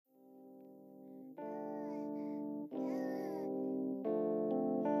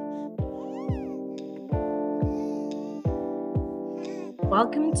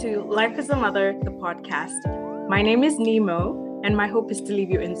Welcome to Life as a Mother, the podcast. My name is Nemo, and my hope is to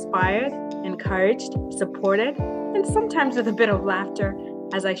leave you inspired, encouraged, supported, and sometimes with a bit of laughter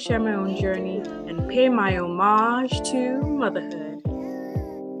as I share my own journey and pay my homage to motherhood.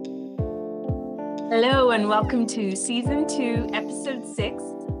 Hello, and welcome to Season 2, Episode 6,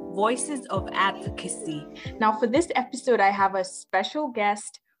 Voices of Advocacy. Now, for this episode, I have a special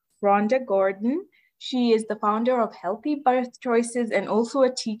guest, Rhonda Gordon. She is the founder of Healthy Birth Choices and also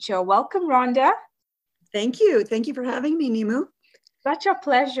a teacher. Welcome, Rhonda. Thank you. Thank you for having me, Nemo. Such a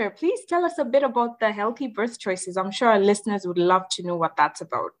pleasure. Please tell us a bit about the Healthy Birth Choices. I'm sure our listeners would love to know what that's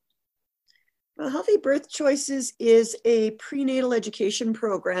about. Well, Healthy Birth Choices is a prenatal education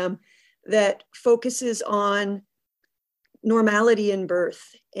program that focuses on normality in birth.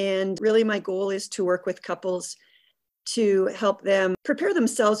 And really my goal is to work with couples to help them prepare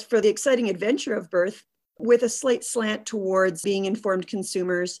themselves for the exciting adventure of birth with a slight slant towards being informed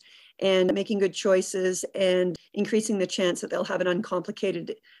consumers and making good choices and increasing the chance that they'll have an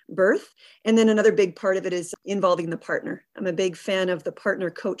uncomplicated birth. And then another big part of it is involving the partner. I'm a big fan of the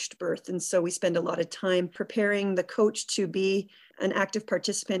partner coached birth. And so we spend a lot of time preparing the coach to be an active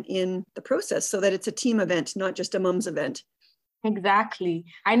participant in the process so that it's a team event, not just a mom's event. Exactly.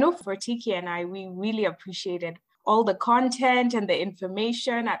 I know for TK and I, we really appreciated all the content and the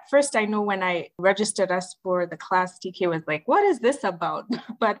information. At first, I know when I registered us for the class, TK was like, what is this about?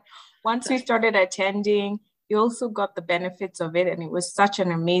 But once we started attending, you also got the benefits of it. And it was such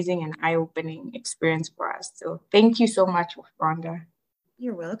an amazing and eye-opening experience for us. So thank you so much, Rhonda.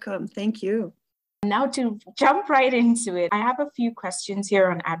 You're welcome. Thank you. Now to jump right into it, I have a few questions here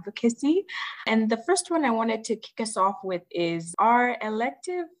on advocacy. And the first one I wanted to kick us off with is, are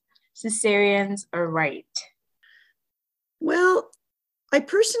elective cesareans a right? Well, I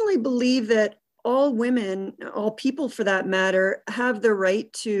personally believe that all women, all people for that matter, have the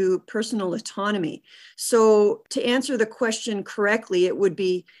right to personal autonomy. So to answer the question correctly, it would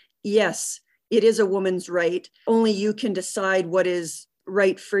be, yes, it is a woman's right. Only you can decide what is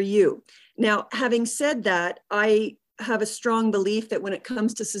right for you. Now, having said that, I have a strong belief that when it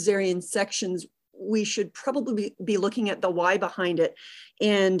comes to cesarean sections, we should probably be looking at the why behind it.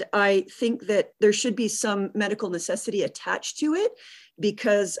 And I think that there should be some medical necessity attached to it,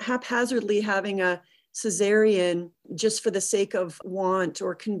 because haphazardly having a cesarean just for the sake of want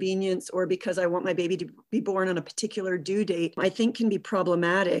or convenience, or because I want my baby to be born on a particular due date, I think can be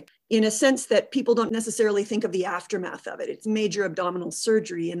problematic in a sense that people don't necessarily think of the aftermath of it. It's major abdominal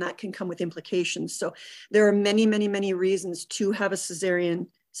surgery, and that can come with implications. So there are many, many, many reasons to have a cesarean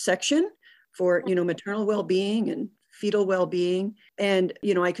section for, maternal well-being and fetal well-being. And,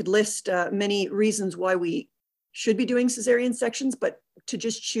 I could list many reasons why we should be doing cesarean sections, but to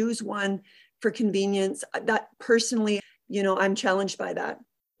just choose one for convenience, that personally, I'm challenged by that,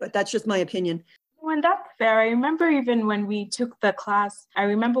 but that's just my opinion. And that's fair. I remember even when we took the class, I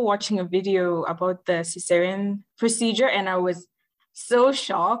remember watching a video about the cesarean procedure, and I was so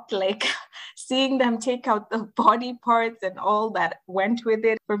shocked, like seeing them take out the body parts and all that went with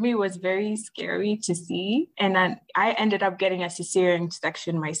it. For me, it was very scary to see. And then I ended up getting a cesarean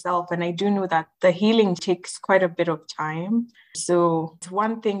section myself. And I do know that the healing takes quite a bit of time. So it's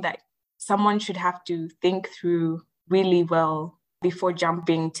one thing that someone should have to think through really well before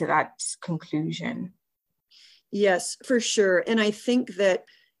jumping to that conclusion. Yes, for sure. And I think that,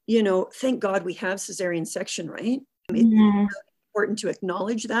 thank God we have cesarean section, right? Yeah. It's important to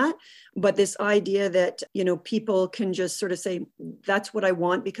acknowledge that. But this idea that, people can just sort of say, that's what I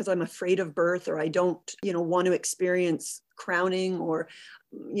want because I'm afraid of birth, or I don't, want to experience crowning, or,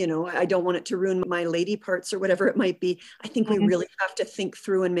 I don't want it to ruin my lady parts or whatever it might be. I think we really have to think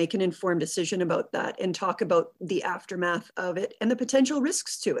through and make an informed decision about that and talk about the aftermath of it and the potential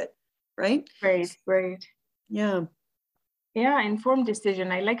risks to it, right? Right. Yeah. Yeah, informed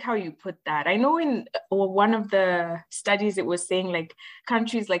decision. I like how you put that. I know in one of the studies, it was saying like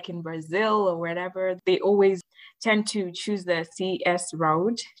countries like in Brazil or wherever, they always tend to choose the CS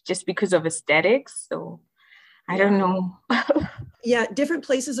route just because of aesthetics. So I don't know. Yeah, different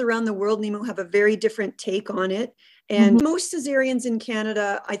places around the world, Nemo, have a very different take on it. And most cesareans in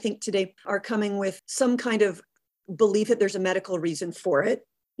Canada, I think today, are coming with some kind of belief that there's a medical reason for it.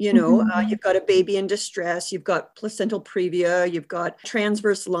 You've got a baby in distress, you've got placental previa, you've got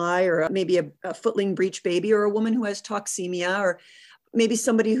transverse lie, or maybe a footling breech baby, or a woman who has toxemia, or maybe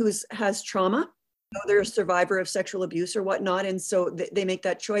somebody who has trauma. They're a survivor of sexual abuse or whatnot. And so they make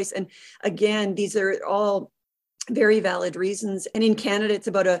that choice. And again, these are all very valid reasons. And in Canada, it's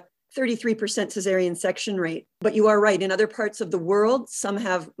about a 33% cesarean section rate. But you are right. In other parts of the world, some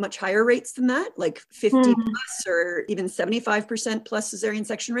have much higher rates than that, like 50 plus or even 75% plus cesarean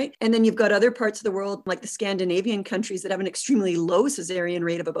section rate. And then you've got other parts of the world, like the Scandinavian countries, that have an extremely low cesarean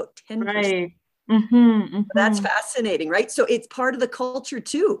rate of about 10%. Right. That's fascinating, right? So it's part of the culture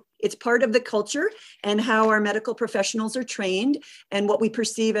too. It's part of the culture and how our medical professionals are trained and what we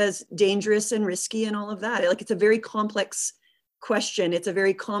perceive as dangerous and risky and all of that. Like, it's a very complex question. It's a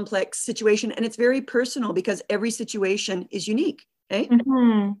very complex situation, and it's very personal because every situation is unique. Eh?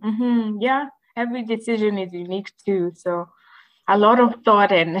 Yeah, every decision is unique too. So a lot of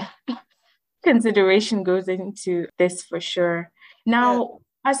thought and consideration goes into this for sure. Now,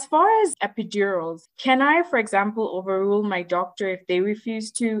 as far as epidurals, can I, for example, overrule my doctor if they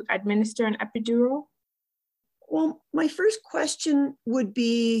refuse to administer an epidural? Well, my first question would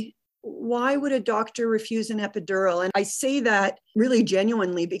be, why would a doctor refuse an epidural? And I say that really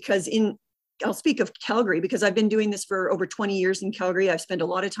genuinely because I'll speak of Calgary because I've been doing this for over 20 years in Calgary. I've spent a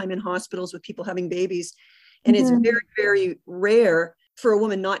lot of time in hospitals with people having babies, and it's very, very rare for a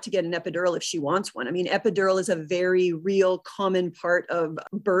woman not to get an epidural if she wants one. I mean, epidural is a very real common part of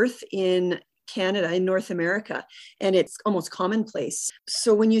birth in Canada, in North America, and it's almost commonplace.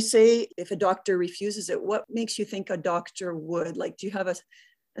 So when you say if a doctor refuses it, what makes you think a doctor would? Like, do you have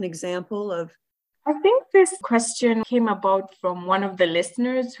an example of? I think this question came about from one of the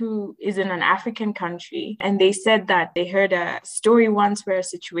listeners who is in an African country. And they said that they heard a story once where a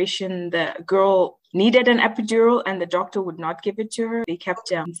situation, the girl needed an epidural and the doctor would not give it to her. They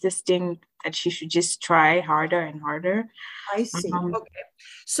kept insisting that she should just try harder and harder. I see. Okay.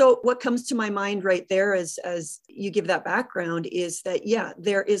 So what comes to my mind right there as you give that background is that, yeah,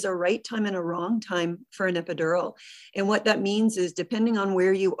 there is a right time and a wrong time for an epidural. And what that means is depending on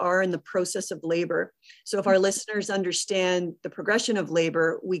where you are in the process of labor. So if our listeners understand the progression of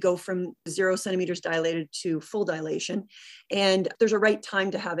labor, we go from 0 centimeters dilated to full dilation. And there's a right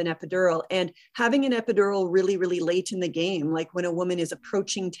time to have an epidural. And having an epidural really, really late in the game, like when a woman is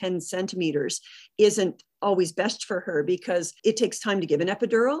approaching 10 centimeters, isn't always best for her because it takes time to give an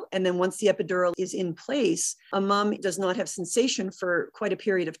epidural. And then once the epidural is in place, a mom does not have sensation for quite a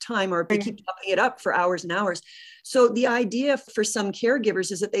period of time, or they keep topping it up for hours and hours. So the idea for some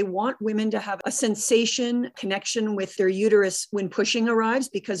caregivers is that they want women to have a sensation connection with their uterus when pushing arrives,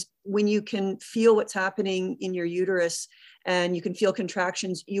 because when you can feel what's happening in your uterus and you can feel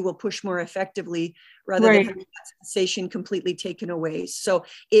contractions, you will push more effectively rather than having that sensation completely taken away. So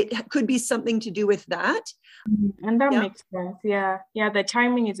it could be something to do with that. And that makes sense. Yeah. The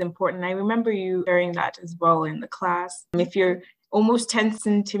timing is important. I remember you sharing that as well in the class. If you're almost 10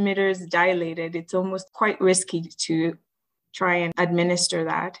 centimeters dilated, it's almost quite risky to try and administer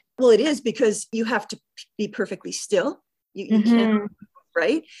that. Well, it is, because you have to be perfectly still. You can't.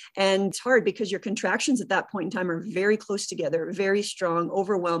 Right. And it's hard because your contractions at that point in time are very close together, very strong,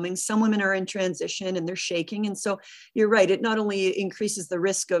 overwhelming. Some women are in transition and they're shaking. And so you're right. It not only increases the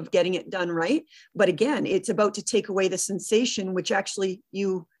risk of getting it done right, but again, it's about to take away the sensation, which actually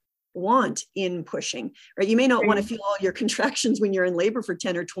you want in pushing, right? You may not want to feel all your contractions when you're in labor for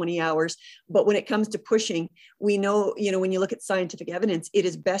 10 or 20 hours, but when it comes to pushing, we know, when you look at scientific evidence, it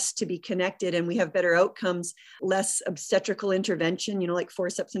is best to be connected, and we have better outcomes, less obstetrical intervention, like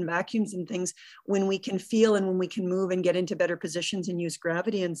forceps and vacuums and things, when we can feel and when we can move and get into better positions and use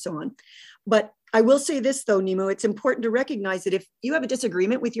gravity and so on. But I will say this though, Nemo, it's important to recognize that if you have a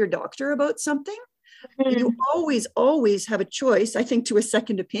disagreement with your doctor about something, you always have a choice, I think, to a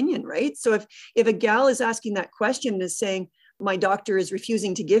second opinion, right? So if a gal is asking that question and is saying, my doctor is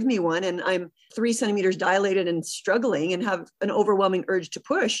refusing to give me one, and I'm 3 centimeters dilated and struggling and have an overwhelming urge to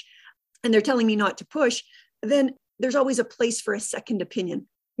push, and they're telling me not to push, then there's always a place for a second opinion.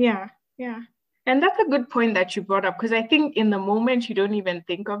 Yeah. And that's a good point that you brought up, because I think in the moment, you don't even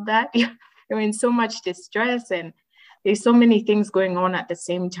think of that. You're in so much distress and there's so many things going on at the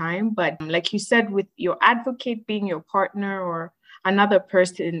same time. But like you said, with your advocate being your partner or another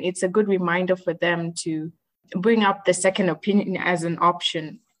person, it's a good reminder for them to bring up the second opinion as an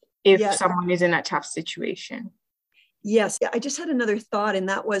option if someone is in a tough situation. Yes. I just had another thought, and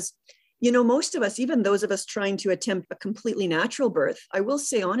that was, most of us, even those of us trying to attempt a completely natural birth, I will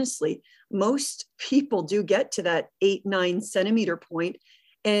say honestly, most people do get to that 8-9 centimeter point.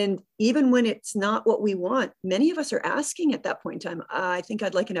 And even when it's not what we want, many of us are asking at that point in time, I think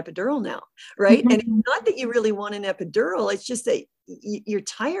I'd like an epidural now, right? And it's not that you really want an epidural, it's just that you're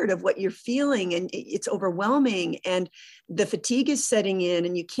tired of what you're feeling and it's overwhelming and the fatigue is setting in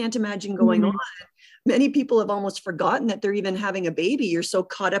and you can't imagine going on. Many people have almost forgotten that they're even having a baby. You're so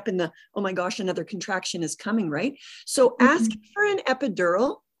caught up in the, oh my gosh, another contraction is coming, right? So asking for an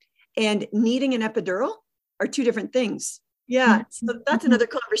epidural and needing an epidural are two different things. Yeah, so that's another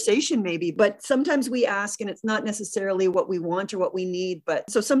conversation maybe, but sometimes we ask and it's not necessarily what we want or what we need. But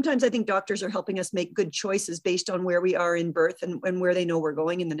so sometimes I think doctors are helping us make good choices based on where we are in birth and where they know we're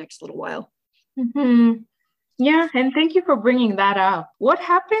going in the next little while. Mm-hmm. Yeah, and thank you for bringing that up. What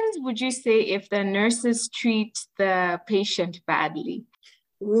happens, would you say, if the nurses treat the patient badly?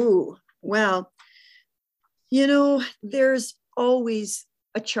 Ooh, well, there's always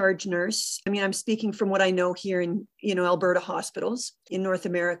a charge nurse. I mean, I'm speaking from what I know here in, Alberta hospitals in North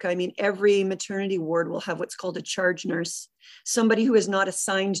America. I mean, every maternity ward will have what's called a charge nurse, somebody who is not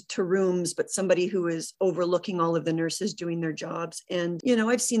assigned to rooms, but somebody who is overlooking all of the nurses doing their jobs. And,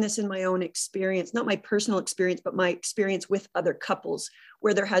 I've seen this in my own experience, not my personal experience, but my experience with other couples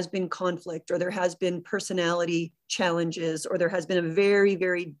where there has been conflict or there has been personality challenges or there has been a very,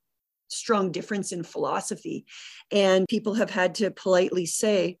 very strong difference in philosophy. And people have had to politely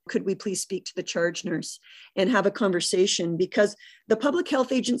say, could we please speak to the charge nurse and have a conversation? Because the Public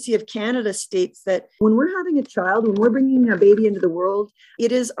Health Agency of Canada states that when we're having a child, when we're bringing a baby into the world,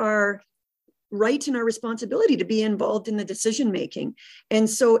 it is our right and our responsibility to be involved in the decision making. And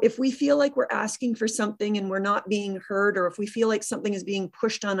so if we feel like we're asking for something and we're not being heard, or if we feel like something is being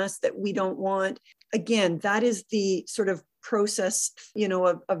pushed on us that we don't want, again, that is the sort of process,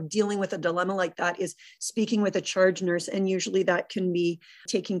 of dealing with a dilemma like that, is speaking with a charge nurse. And usually that can be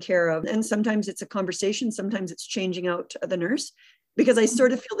taken care of. And sometimes it's a conversation, sometimes it's changing out the nurse. Because I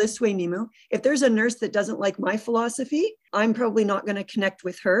sort of feel this way, Nimu, if there's a nurse that doesn't like my philosophy, I'm probably not going to connect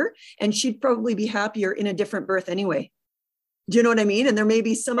with her. And she'd probably be happier in a different birth anyway. Do you know what I mean? And there may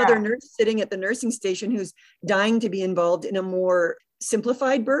be some other nurse sitting at the nursing station who's dying to be involved in a more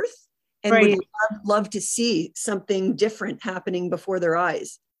simplified birth and would love to see something different happening before their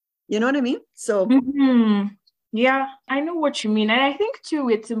eyes. You know what I mean? So yeah, I know what you mean. And I think too,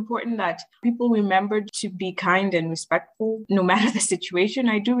 it's important that people remember to be kind and respectful no matter the situation.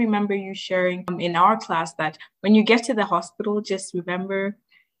 I do remember you sharing in our class that when you get to the hospital, just remember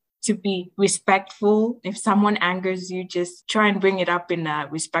to be respectful. If someone angers you, just try and bring it up in a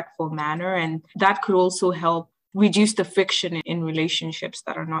respectful manner. And that could also help reduce the friction in relationships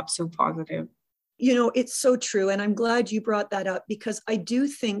that are not so positive. It's so true. And I'm glad you brought that up because I do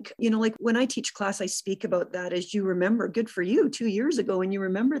think, like when I teach class, I speak about that, as you remember, good for you, 2 years ago, and you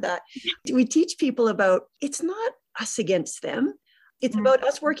remember that. We teach people about it's not us against them. It's about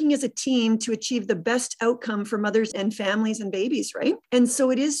us working as a team to achieve the best outcome for mothers and families and babies, right? And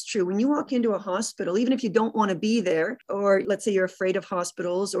so it is true. When you walk into a hospital, even if you don't want to be there, or let's say you're afraid of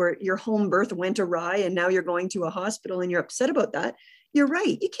hospitals or your home birth went awry and now you're going to a hospital and you're upset about that, you're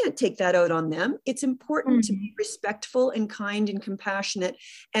right. You can't take that out on them. It's important to be respectful and kind and compassionate.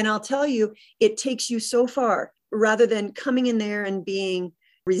 And I'll tell you, it takes you so far rather than coming in there and being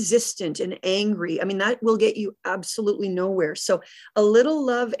resistant and angry. I mean, that will get you absolutely nowhere. So a little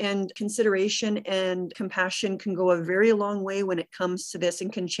love and consideration and compassion can go a very long way when it comes to this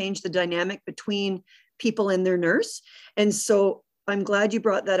and can change the dynamic between people and their nurse. And so I'm glad you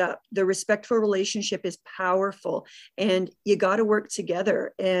brought that up. The respectful relationship is powerful and you got to work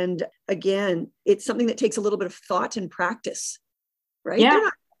together. And again, it's something that takes a little bit of thought and practice, right?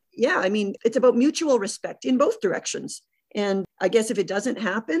 Yeah. I mean, it's about mutual respect in both directions. And I guess if it doesn't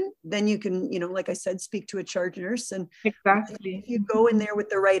happen, then you can, like I said, speak to a charge nurse. And if you go in there with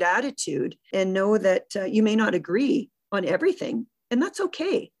the right attitude and know that you may not agree on everything, and that's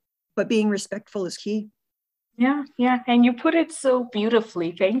okay, but being respectful is key. Yeah. And you put it so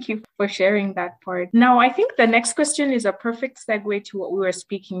beautifully. Thank you for sharing that part. Now, I think the next question is a perfect segue to what we were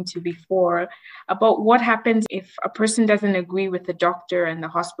speaking to before about what happens if a person doesn't agree with the doctor and the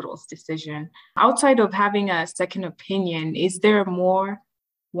hospital's decision. Outside of having a second opinion, is there more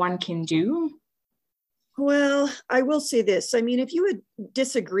one can do? Well, I will say this. I mean, if you would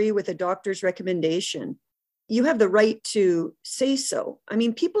disagree with a doctor's recommendation, you have the right to say so. I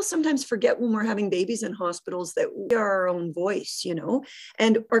mean, people sometimes forget when we're having babies in hospitals that we are our own voice,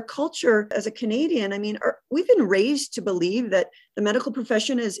 and our culture as a Canadian, I mean, we've been raised to believe that the medical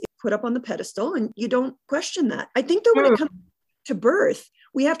profession is put up on the pedestal and you don't question that. I think though, when it comes to birth,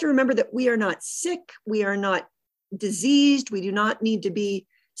 we have to remember that we are not sick. We are not diseased. We do not need to be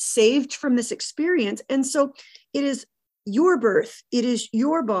saved from this experience. And so it is your birth, it is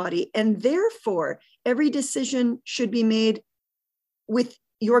your body, and therefore every decision should be made with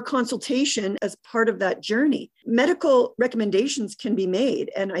your consultation as part of that journey. Medical recommendations can be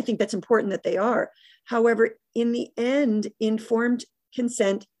made, and I think that's important that they are. However, in the end, informed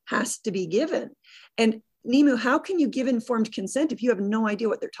consent has to be given. And Nimu, how can you give informed consent if you have no idea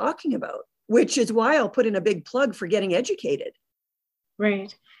what they're talking about? Which is why I'll put in a big plug for getting educated.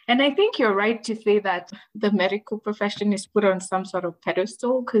 Right. And I think you're right to say that the medical profession is put on some sort of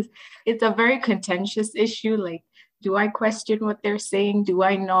pedestal because it's a very contentious issue. Like, do I question what they're saying? Do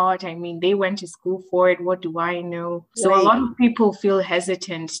I not? I mean, they went to school for it. What do I know? So a Right. lot of people feel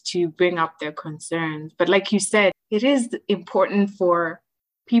hesitant to bring up their concerns. But like you said, it is important for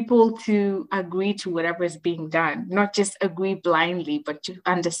people to agree to whatever is being done, not just agree blindly, but to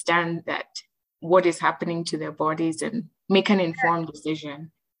understand that what is happening to their bodies and make an informed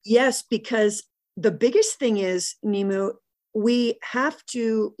decision. Yes, because the biggest thing is, Nimu, we have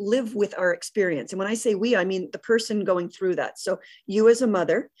to live with our experience. And when I say we, I mean the person going through that. So you as a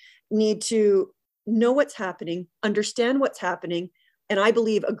mother need to know what's happening, understand what's happening, and I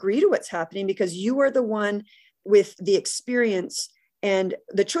believe agree to what's happening because you are the one with the experience, and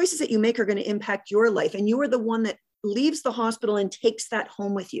the choices that you make are going to impact your life. And you are the one that leaves the hospital and takes that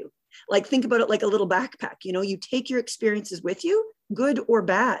home with you. Like, think about it like a little backpack. You take your experiences with you, good or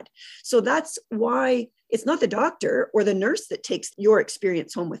bad. So that's why it's not the doctor or the nurse that takes your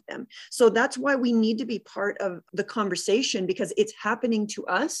experience home with them. So that's why we need to be part of the conversation, because it's happening to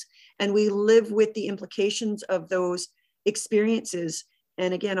us and we live with the implications of those experiences.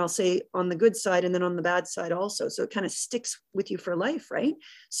 And again, I'll say on the good side and then on the bad side also. So it kind of sticks with you for life, right?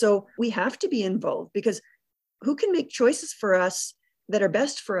 So we have to be involved, because who can make choices for us that are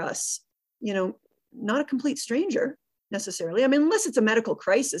best for us? Not a complete stranger necessarily. I mean, unless it's a medical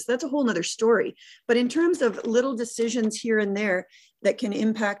crisis, that's a whole nother story. But in terms of little decisions here and there that can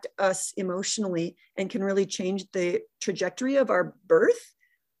impact us emotionally and can really change the trajectory of our birth,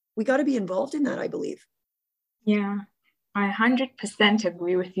 we got to be involved in that, I believe. Yeah, I 100%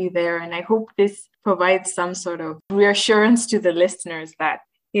 agree with you there. And I hope this provides some sort of reassurance to the listeners that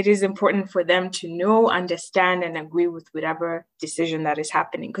it is important for them to know, understand, and agree with whatever decision that is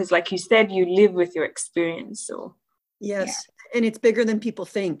happening. Because like you said, you live with your experience. So yes. Yeah. And it's bigger than people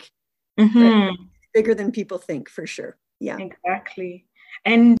think. Mm-hmm. Right? Bigger than people think, for sure. Yeah. Exactly.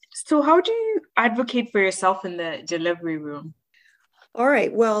 And so how do you advocate for yourself in the delivery room? All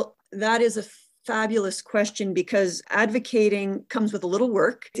right. Well, that is a fabulous question, because advocating comes with a little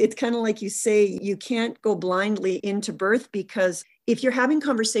work. It's kind of like you say, you can't go blindly into birth, because if you're having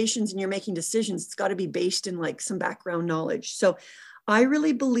conversations and you're making decisions, it's got to be based in like some background knowledge. So I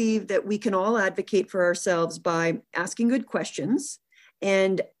really believe that we can all advocate for ourselves by asking good questions.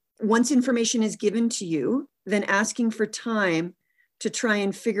 And once information is given to you, then asking for time to try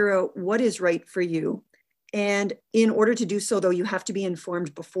and figure out what is right for you. And in order to do so, though, you have to be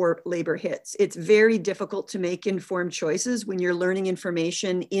informed before labor hits. It's very difficult to make informed choices when you're learning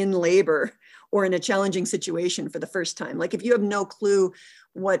information in labor or in a challenging situation for the first time. Like, if you have no clue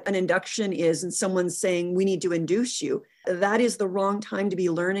what an induction is and someone's saying, we need to induce you, that is the wrong time to be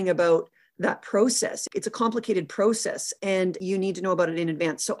learning about that process. It's a complicated process and you need to know about it in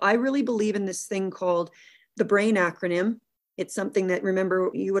advance. So I really believe in this thing called the BRAIN acronym. It's something that,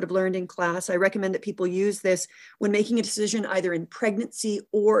 remember, you would have learned in class. I recommend that people use this when making a decision either in pregnancy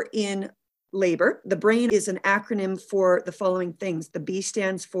or in labor. The BRAIN is an acronym for the following things. The B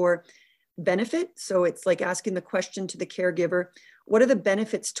stands for benefit. So it's like asking the question to the caregiver, what are the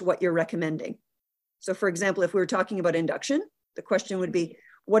benefits to what you're recommending? So for example, if we were talking about induction, the question would be,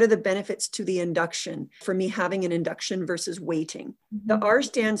 what are the benefits to the induction for me having an induction versus waiting? Mm-hmm. The R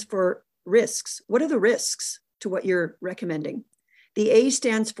stands for risks. What are the risks to what you're recommending? The A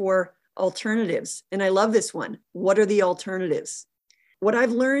stands for alternatives. And I love this one. What are the alternatives? What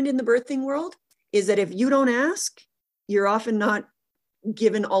I've learned in the birthing world is that if you don't ask, you're often not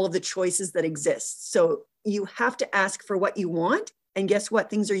given all of the choices that exist. So you have to ask for what you want. And guess what?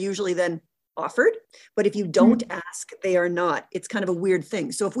 Things are usually then offered. But if you don't ask, they are not. It's kind of a weird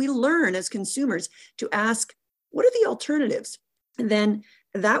thing. So if we learn as consumers to ask, what are the alternatives? Then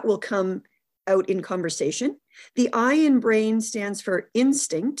that will come out in conversation. The I in BRAIN stands for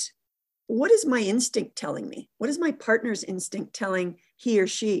instinct. What is my instinct telling me? What is my partner's instinct telling he or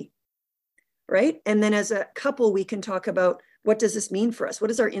she? Right? And then as a couple, we can talk about, what does this mean for us?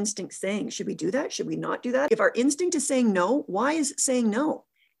 What is our instinct saying? Should we do that? Should we not do that? If our instinct is saying no, why is it saying no?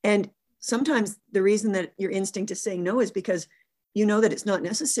 And sometimes the reason that your instinct is saying no is because you know that it's not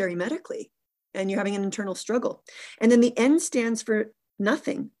necessary medically and you're having an internal struggle. And then the N stands for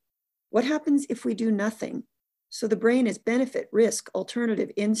nothing. What happens if we do nothing? So the BRAIN is benefit, risk,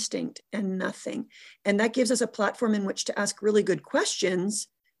 alternative, instinct, and nothing. And that gives us a platform in which to ask really good questions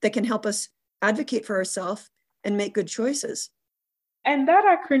that can help us advocate for ourselves and make good choices. And that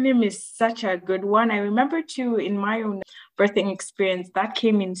acronym is such a good one. I remember too, in my own birthing experience, that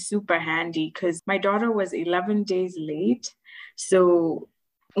came in super handy because my daughter was 11 days late. So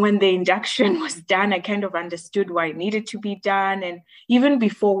when the induction was done, I kind of understood why it needed to be done. And even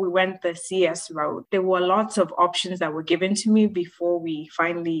before we went the CS route, there were lots of options that were given to me before we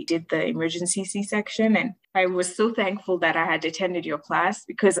finally did the emergency C-section. And I was so thankful that I had attended your class,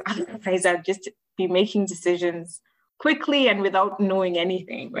 because otherwise I'd just be making decisions quickly and without knowing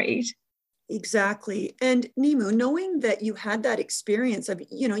anything, right? Exactly. And Nimu, knowing that you had that experience of,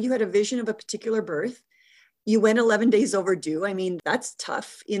 you had a vision of a particular birth, you went 11 days overdue. I mean, that's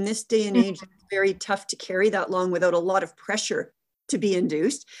tough. In this day and age, it's very tough to carry that long without a lot of pressure to be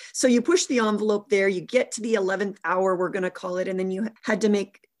induced. So you push the envelope there, you get to the 11th hour, we're going to call it, and then you had to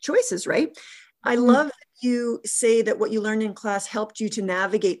make choices, right? I love that you say that what you learned in class helped you to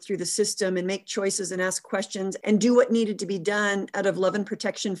navigate through the system and make choices and ask questions and do what needed to be done out of love and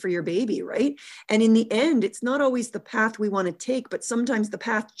protection for your baby, right? And in the end, it's not always the path we want to take, but sometimes the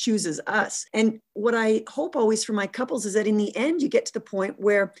path chooses us. And what I hope always for my couples is that in the end, you get to the point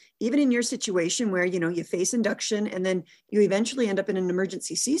where even in your situation where, you face induction and then you eventually end up in an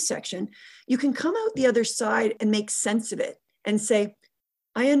emergency C-section, you can come out the other side and make sense of it and say,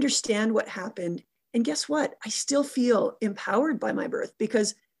 I understand what happened. And guess what? I still feel empowered by my birth,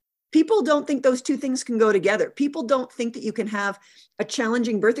 because people don't think those two things can go together. People don't think that you can have a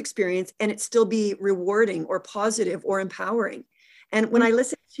challenging birth experience and it still be rewarding or positive or empowering. And when I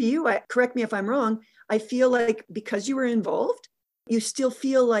listen to you, correct me if I'm wrong, I feel like because you were involved, you still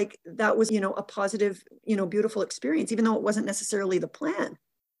feel like that was, a positive, beautiful experience, even though it wasn't necessarily the plan.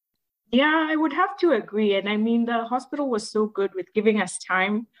 Yeah, I would have to agree. And I mean, the hospital was so good with giving us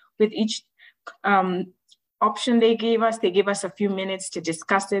time with each option they gave us. They gave us a few minutes to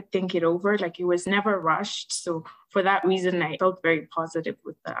discuss it, think it over. Like, it was never rushed. So for that reason, I felt very positive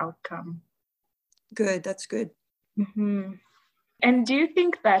with the outcome. Good. That's good. Mm-hmm. And do you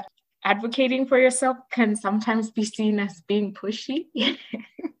think that advocating for yourself can sometimes be seen as being pushy?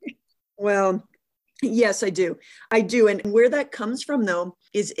 Well, yes, I do. I do. And where that comes from, though,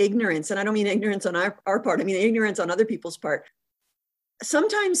 is ignorance. And I don't mean ignorance on our part. I mean ignorance on other people's part.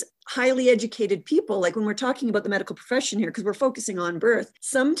 Sometimes highly educated people, like when we're talking about the medical profession here, because we're focusing on birth,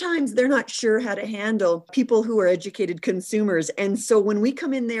 sometimes they're not sure how to handle people who are educated consumers. And so when we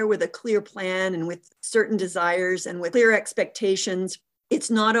come in there with a clear plan and with certain desires and with clear expectations, it's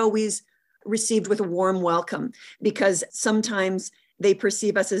not always received with a warm welcome, because sometimes they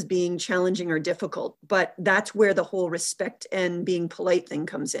perceive us as being challenging or difficult. But that's where the whole respect and being polite thing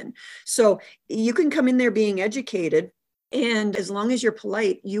comes in. So you can come in there being educated, and as long as you're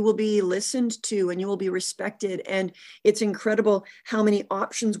polite, you will be listened to and you will be respected. And it's incredible how many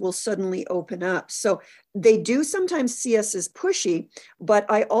options will suddenly open up. So they do sometimes see us as pushy, but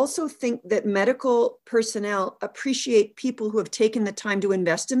I also think that medical personnel appreciate people who have taken the time to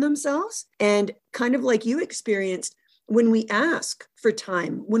invest in themselves. And kind of like you experienced, when we ask for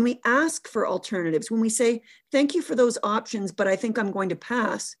time, when we ask for alternatives, when we say, thank you for those options, but I think I'm going to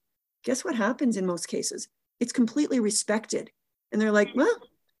pass, guess what happens in most cases? It's completely respected. And they're like, well,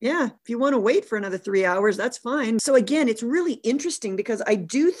 yeah, if you want to wait for another 3 hours, that's fine. So again, it's really interesting, because I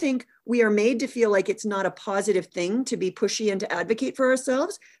do think we are made to feel like it's not a positive thing to be pushy and to advocate for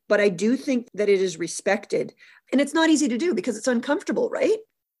ourselves, but I do think that it is respected. And it's not easy to do because it's uncomfortable, right?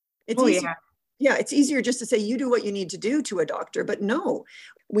 It's easy. Yeah. Yeah, it's easier just to say you do what you need to do to a doctor, but no,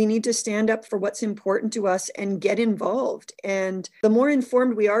 we need to stand up for what's important to us and get involved. And the more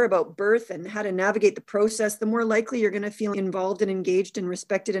informed we are about birth and how to navigate the process, the more likely you're going to feel involved and engaged and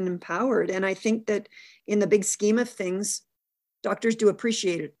respected and empowered. And I think that in the big scheme of things, doctors do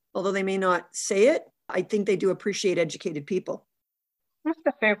appreciate it. Although they may not say it, I think they do appreciate educated people. That's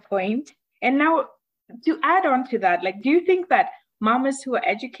a fair point. And now, to add on to that, do you think that mamas who are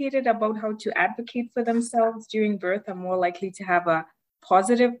educated about how to advocate for themselves during birth are more likely to have a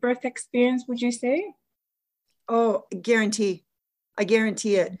positive birth experience, would you say? Oh, I guarantee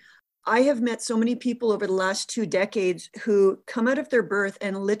it. I have met so many people over the last 2 decades who come out of their birth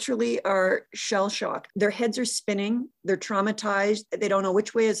and literally are shell-shocked. Their heads are spinning, they're traumatized, they don't know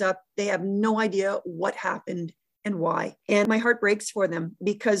which way is up, they have no idea what happened and why. And my heart breaks for them,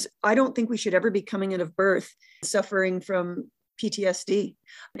 because I don't think we should ever be coming out of birth suffering from PTSD.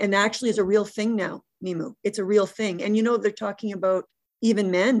 And that actually is a real thing now, Nimu. It's a real thing. And they're talking about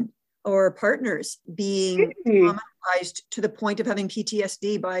even men or partners being traumatized to the point of having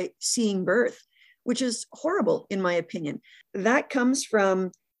PTSD by seeing birth, which is horrible, in my opinion. That comes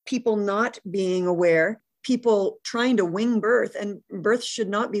from people not being aware, people trying to wing birth, and birth should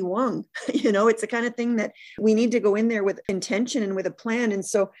not be wung. It's the kind of thing that we need to go in there with intention and with a plan. And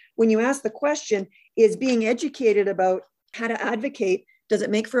so when you ask the question, is being educated about how to advocate, Does it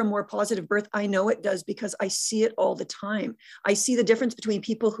make for a more positive birth? I know it does, because I see it all the time. I see the difference between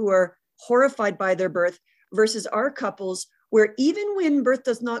people who are horrified by their birth versus our couples, where even when birth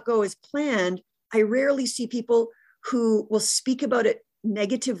does not go as planned, I rarely see people who will speak about it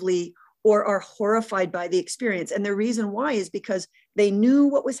negatively or are horrified by the experience. And the reason why is because they knew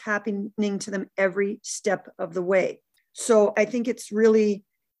what was happening to them every step of the way. So I think it's really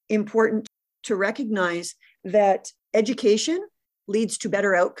important to recognize that education leads to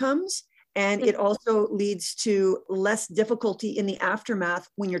better outcomes, and it also leads to less difficulty in the aftermath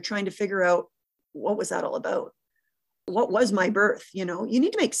when you're trying to figure out, what was that all about? What was my birth? You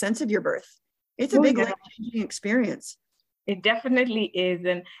need to make sense of your birth. It's a big life-changing experience. It definitely is.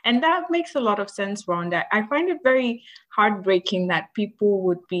 And that makes a lot of sense, Rhonda. I find it very heartbreaking that people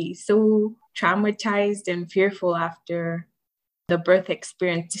would be so traumatized and fearful after the birth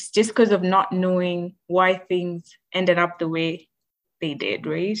experience just because of not knowing why things ended up the way they did,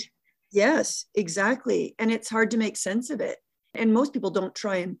 right? Yes, exactly. And it's hard to make sense of it. And most people don't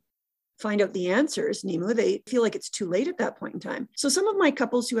try and find out the answers, Nimu. They feel like it's too late at that point in time. So some of my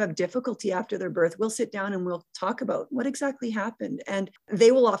couples who have difficulty after their birth, we'll sit down and we'll talk about what exactly happened. And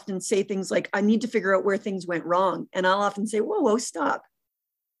they will often say things like, I need to figure out where things went wrong. And I'll often say, whoa, stop.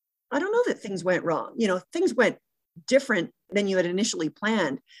 I don't know that things went wrong. Things went different than you had initially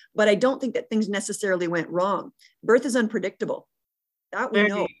planned, but I don't think that things necessarily went wrong. Birth is unpredictable. That we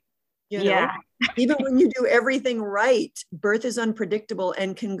know. Even when you do everything right, birth is unpredictable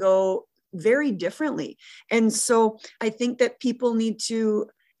and can go very differently. And so I think that people need to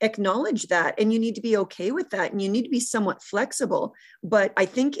acknowledge that, and you need to be okay with that, and you need to be somewhat flexible. But I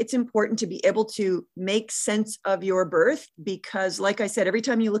think it's important to be able to make sense of your birth, because like I said, every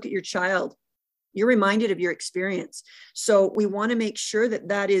time you look at your child, you're reminded of your experience. So we want to make sure that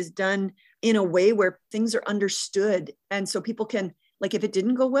that is done in a way where things are understood. And so people can, like, if it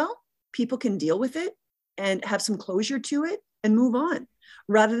didn't go well, people can deal with it and have some closure to it and move on,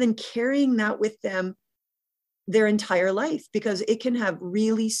 rather than carrying that with them their entire life, because it can have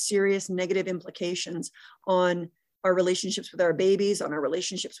really serious negative implications on our relationships with our babies, on our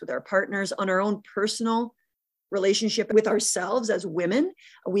relationships with our partners, on our own personal relationship with ourselves as women.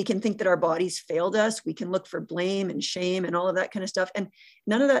 We can think that our bodies failed us. We can look for blame and shame and all of that kind of stuff. And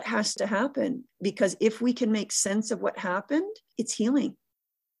none of that has to happen, because if we can make sense of what happened, it's healing.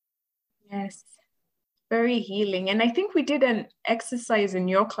 Yes, very healing. And I think we did an exercise in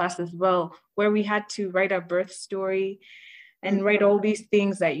your class as well, where we had to write our birth story and write all these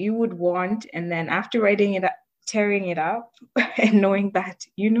things that you would want. And then after writing it, tearing it up and knowing that,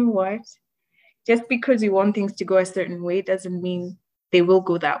 you know what, just because you want things to go a certain way doesn't mean they will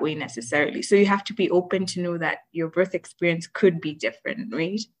go that way necessarily. So you have to be open to know that your birth experience could be different,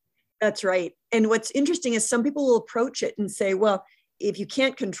 right? That's right. And what's interesting is some people will approach it and say, well, if you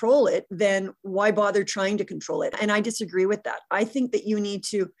can't control it, then why bother trying to control it? And I disagree with that. I think that you need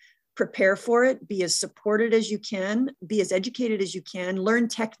to prepare for it, be as supported as you can, be as educated as you can, learn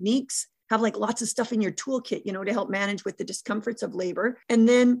techniques, have like lots of stuff in your toolkit, to help manage with the discomforts of labor. And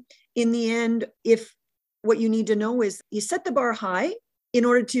then in the end, if what you need to know is you set the bar high in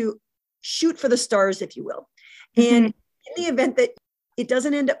order to shoot for the stars, if you will. And in the event that it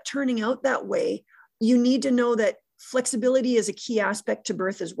doesn't end up turning out that way, you need to know that flexibility is a key aspect to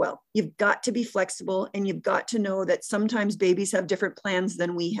birth as well. You've got to be flexible, and you've got to know that sometimes babies have different plans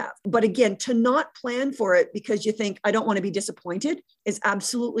than we have. But again, to not plan for it because you think, I don't want to be disappointed, is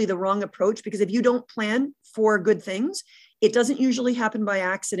absolutely the wrong approach, because if you don't plan for good things, it doesn't usually happen by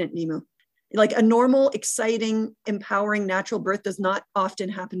accident, Nimu. Like a normal, exciting, empowering natural birth does not often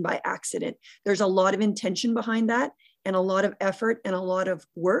happen by accident. There's a lot of intention behind that, and a lot of effort and a lot of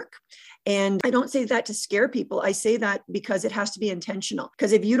work. And I don't say that to scare people. I say that because it has to be intentional.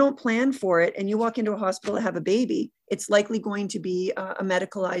 Because if you don't plan for it and you walk into a hospital to have a baby, it's likely going to be a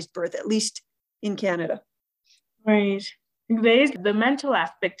medicalized birth, at least in Canada. Right. The mental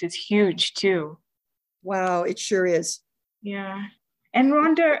aspect is huge too. Wow, it sure is. Yeah. And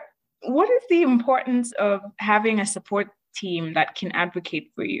Rhonda, what is the importance of having a support team that can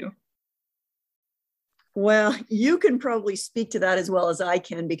advocate for you? Well, you can probably speak to that as well as I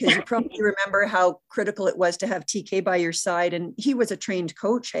can, because you probably remember how critical it was to have TK by your side. And he was a trained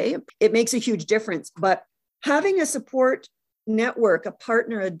coach. Hey, it makes a huge difference. But having a support network, a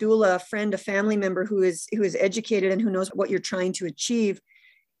partner, a doula, a friend, a family member who is educated and who knows what you're trying to achieve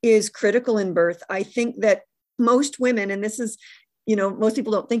is critical in birth. I think that most women, and this is, most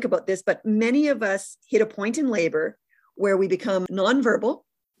people don't think about this, but many of us hit a point in labor where we become nonverbal,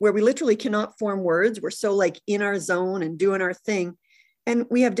 where we literally cannot form words. We're so like in our zone and doing our thing. And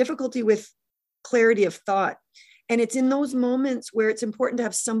we have difficulty with clarity of thought. And it's in those moments where it's important to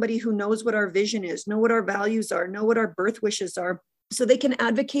have somebody who knows what our vision is, know what our values are, know what our birth wishes are, so they can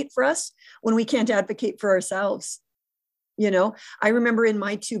advocate for us when we can't advocate for ourselves. I remember in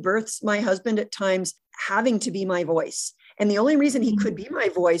my 2 births, my husband at times having to be my voice. And the only reason he could be my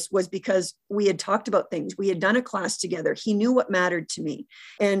voice was because we had talked about things. We had done a class together. He knew what mattered to me.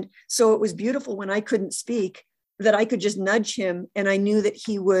 And so it was beautiful when I couldn't speak that I could just nudge him, and I knew that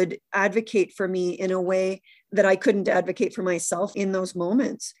he would advocate for me in a way that I couldn't advocate for myself in those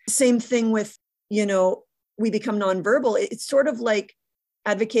moments. Same thing with, we become nonverbal. It's sort of like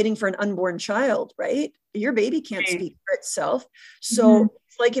advocating for an unborn child, right? Your baby can't speak for itself. So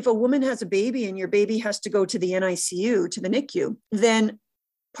it's like if a woman has a baby and your baby has to go to the NICU, to the NICU, then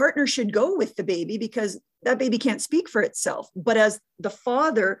partner should go with the baby because that baby can't speak for itself. But as the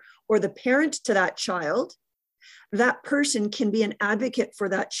father or the parent to that child, that person can be an advocate for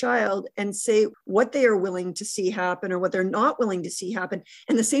that child and say what they are willing to see happen or what they're not willing to see happen.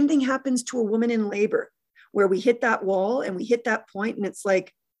 And the same thing happens to a woman in labor, where we hit that wall and we hit that point, and it's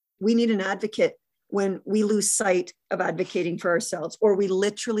like, we need an advocate when we lose sight of advocating for ourselves, or we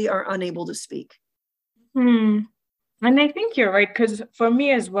literally are unable to speak. And I think you're right, because for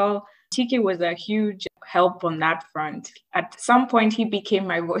me as well, TK was a huge help on that front. At some point, he became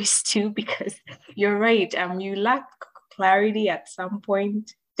my voice too, because you're right. You lack clarity at some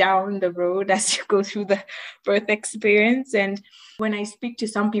point down the road as you go through the birth experience. And when I speak to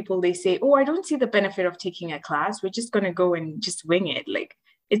some people, they say, oh, I don't see the benefit of taking a class. We're just going to go and just wing it. Like,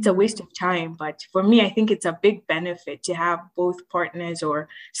 it's a waste of time. But for me, I think it's a big benefit to have both partners or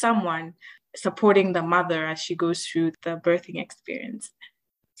someone supporting the mother as she goes through the birthing experience.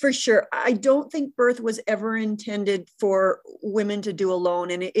 For sure. I don't think birth was ever intended for women to do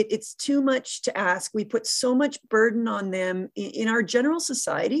alone. And it's too much to ask. We put so much burden on them in our general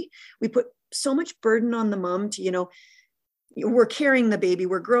society. We put so much burden on the mom to, we're carrying the baby,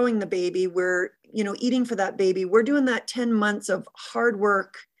 we're growing the baby, we're, eating for that baby. We're doing that 10 months of hard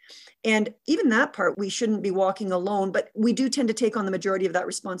work. And even that part, we shouldn't be walking alone, but we do tend to take on the majority of that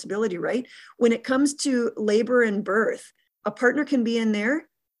responsibility, right? When it comes to labor and birth, a partner can be in there.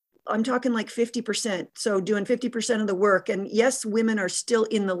 I'm talking like 50%. So doing 50% of the work. And yes, women are still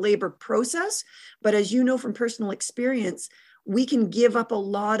in the labor process, but as you know from personal experience, we can give up a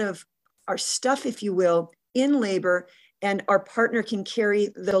lot of our stuff, if you will, in labor, and our partner can carry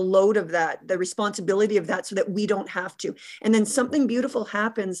the load of that, the responsibility of that, so that we don't have to. And then something beautiful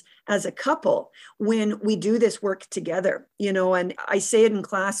happens as a couple when we do this work together, and I say it in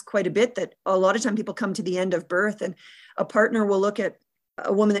class quite a bit that a lot of time people come to the end of birth and a partner will look at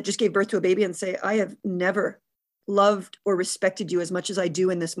a woman that just gave birth to a baby and say, I have never loved or respected you as much as I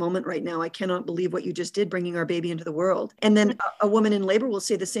do in this moment right now. I cannot believe what you just did, bringing our baby into the world. And then a woman in labor will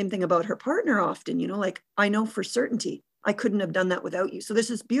say the same thing about her partner often, like, I know for certainty I couldn't have done that without you. So there's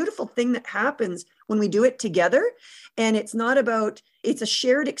this beautiful thing that happens when we do it together. And it's a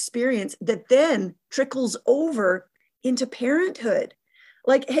shared experience that then trickles over into parenthood.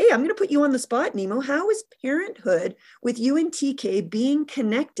 Like, hey, I'm going to put you on the spot, Nemo. How is parenthood with you and TK being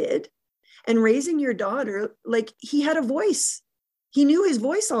connected and raising your daughter? Like, he had a voice. He knew his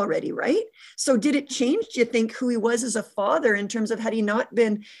voice already, right? So did it change, do you think, who he was as a father in terms of had he not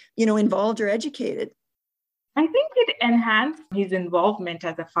been, involved or educated? I think it enhanced his involvement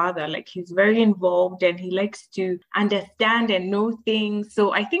as a father. Like, he's very involved and he likes to understand and know things.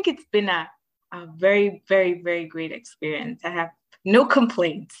 So I think it's been a very, very, very great experience. I have no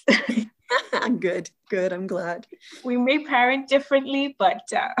complaints. Good. I'm glad. We may parent differently, but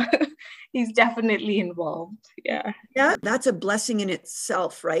he's definitely involved. Yeah. Yeah, that's a blessing in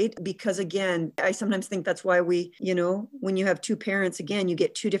itself, right? Because again, I sometimes think that's why we, when you have two parents, again, you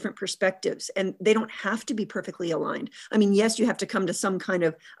get two different perspectives and they don't have to be perfectly aligned. I mean, yes, you have to come to some kind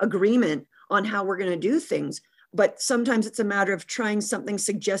of agreement on how we're going to do things. But sometimes it's a matter of trying something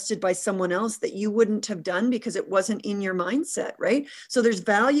suggested by someone else that you wouldn't have done because it wasn't in your mindset, right? So there's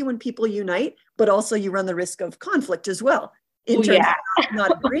value when people unite, but also you run the risk of conflict as well in terms of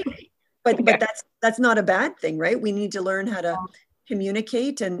not agreeing. But that's not a bad thing, right? We need to learn how to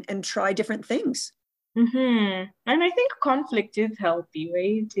communicate and try different things. Mm-hmm. And I think conflict is healthy,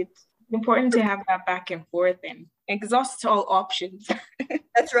 right? It's important to have that back and forth and exhaust all options.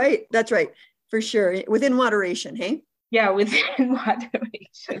 That's right. For sure. Within moderation, hey? Yeah, within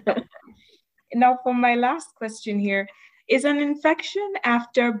moderation. Now, for my last question here, is an infection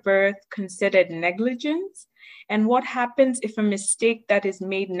after birth considered negligence? And what happens if a mistake that is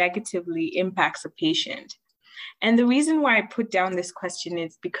made negatively impacts a patient? And the reason why I put down this question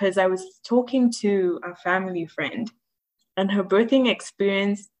is because I was talking to a family friend and her birthing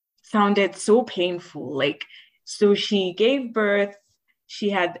experience sounded so painful, like So she gave birth. She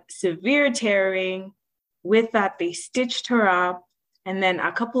had severe tearing. With that, they stitched her up. And then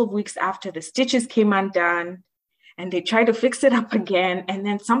a couple of weeks after, the stitches came undone and they tried to fix it up again. And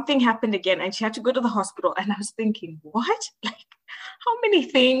then something happened again and she had to go to the hospital. And I was thinking, what? Like, how many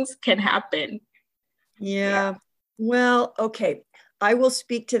things can happen? Yeah. Well, okay. I will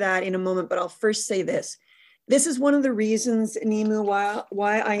speak to that in a moment, but I'll first say this. This is one of the reasons, Nimu,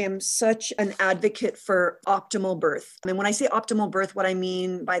 why I am such an advocate for optimal birth. And when I say optimal birth, what I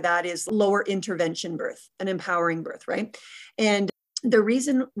mean by that is lower intervention birth, an empowering birth, right? And the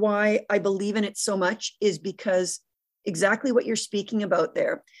reason why I believe in it so much is because exactly what you're speaking about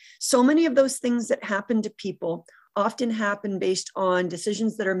there. So many of those things that happen to people often happen based on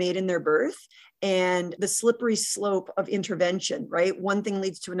decisions that are made in their birth and the slippery slope of intervention, right? One thing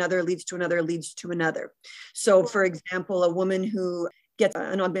leads to another, leads to another, leads to another. So for example, a woman who gets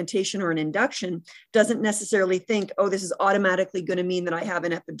an augmentation or an induction doesn't necessarily think, oh, this is automatically going to mean that I have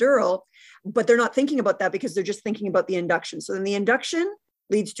an epidural, but they're not thinking about that because they're just thinking about the induction. So then the induction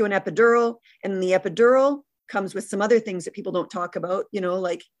leads to an epidural, and the epidural comes with some other things that people don't talk about,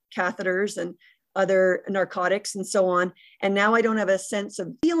 like catheters and other narcotics and so on. And now I don't have a sense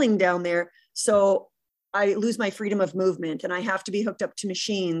of feeling down there. So I lose my freedom of movement and I have to be hooked up to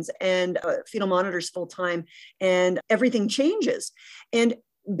machines and fetal monitors full time, and everything changes. And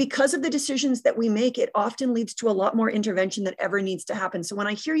because of the decisions that we make, it often leads to a lot more intervention that ever needs to happen. So when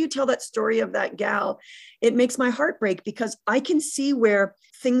I hear you tell that story of that gal, it makes my heart break because I can see where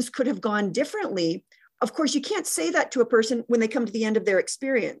things could have gone differently. Of course, you can't say that to a person when they come to the end of their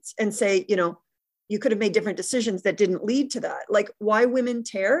experience and say, you could have made different decisions that didn't lead to that. Like why women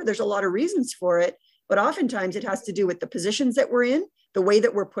tear, there's a lot of reasons for it, but oftentimes it has to do with the positions that we're in, the way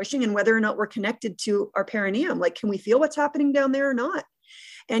that we're pushing, and whether or not we're connected to our perineum. Like, can we feel what's happening down there or not?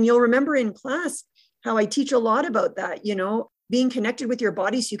 And you'll remember in class how I teach a lot about that, being connected with your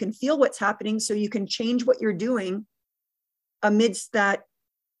body so you can feel what's happening, so you can change what you're doing amidst that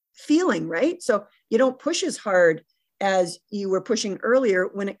feeling, right? So you don't push as hard as you were pushing earlier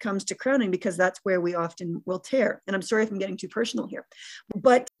when it comes to crowning, because that's where we often will tear. And I'm sorry if I'm getting too personal here,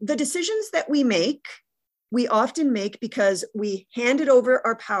 but the decisions that we often make because we handed over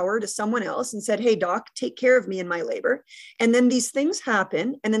our power to someone else and said, hey, doc, take care of me in my labor. And then these things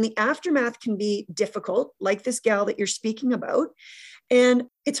happen. And then the aftermath can be difficult, like this gal that you're speaking about. And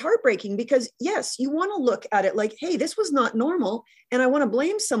it's heartbreaking because, yes, you want to look at it like, hey, this was not normal, and I want to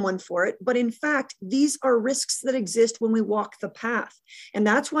blame someone for it. But in fact, these are risks that exist when we walk the path. And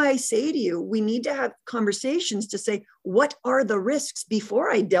that's why I say to you, we need to have conversations to say, what are the risks before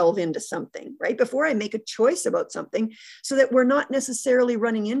I delve into something, right? Before I make a choice about something, so that we're not necessarily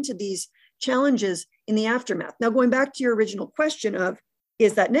running into these challenges in the aftermath. Now, going back to your original question of,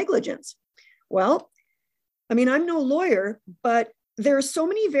 is that negligence? Well, I mean, I'm no lawyer, but there are so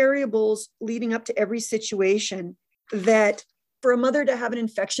many variables leading up to every situation that for a mother to have an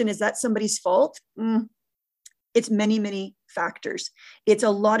infection, is that somebody's fault? It's many, many factors. It's a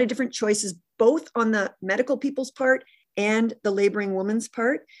lot of different choices, both on the medical people's part and the laboring woman's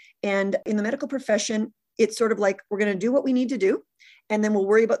part. And in the medical profession, it's sort of like, we're going to do what we need to do, and then we'll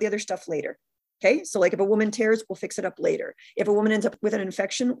worry about the other stuff later. Okay. So like if a woman tears, we'll fix it up later. If a woman ends up with an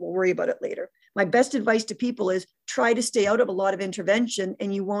infection, we'll worry about it later. My best advice to people is try to stay out of a lot of intervention,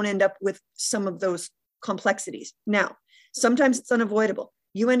 and you won't end up with some of those complexities. Now, sometimes it's unavoidable.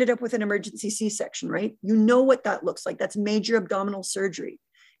 You ended up with an emergency C-section, right? You know what that looks like. That's major abdominal surgery.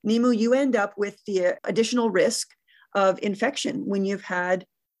 Nimu, you end up with the additional risk of infection when you've had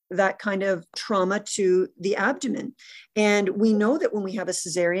that kind of trauma to the abdomen. And we know that when we have a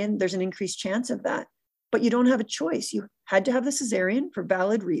cesarean, there's an increased chance of that, but you don't have a choice. You had to have the cesarean for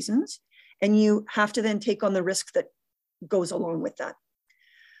valid reasons, and you have to then take on the risk that goes along with that.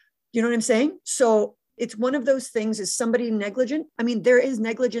 You know what I'm saying? So it's one of those things. Is somebody negligent? I mean, there is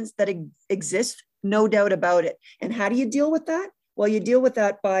negligence that exists, no doubt about it. And how do you deal with that? Well, you deal with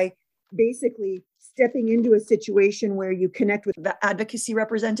that by basically stepping into a situation where you connect with the advocacy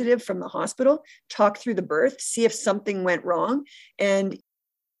representative from the hospital, talk through the birth, see if something went wrong. And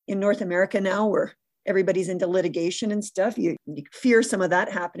in North America now, where everybody's into litigation and stuff, you fear some of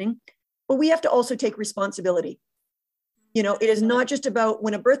that happening. But we have to also take responsibility. It is not just about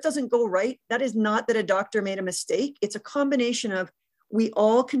when a birth doesn't go right. That is not that a doctor made a mistake. It's a combination of we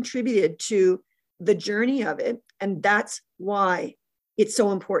all contributed to the journey of it. And that's why it's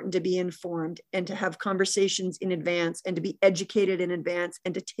so important to be informed and to have conversations in advance and to be educated in advance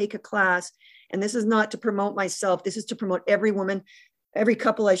and to take a class. And this is not to promote myself. This is to promote every woman, every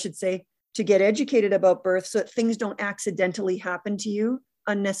couple, I should say, to get educated about birth so that things don't accidentally happen to you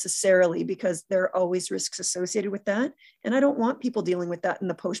unnecessarily, because there are always risks associated with that. And I don't want people dealing with that in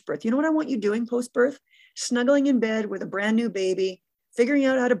the post-birth. You know what I want you doing post-birth? Snuggling in bed with a brand new baby, figuring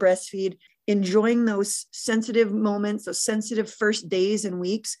out how to breastfeed, enjoying those sensitive moments, those sensitive first days and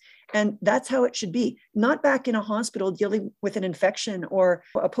weeks. And that's how it should be, not back in a hospital dealing with an infection or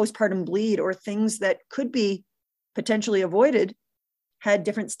a postpartum bleed or things that could be potentially avoided had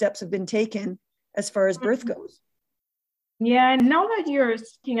different steps have been taken as far as birth goes. Yeah, and now that you're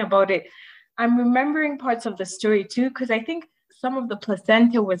speaking about it, I'm remembering parts of the story too, because I think some of the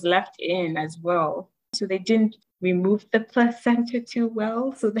placenta was left in as well. So they didn't remove the placenta too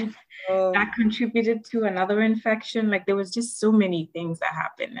well. So then that contributed to another infection. Like there was just so many things that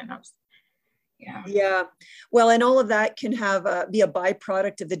happened. And I was, Yeah. Well, and all of that can have be a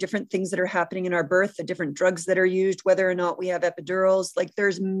byproduct of the different things that are happening in our birth, the different drugs that are used, whether or not we have epidurals. Like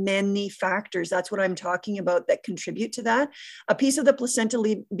there's many factors. That's what I'm talking about that contribute to that. A piece of the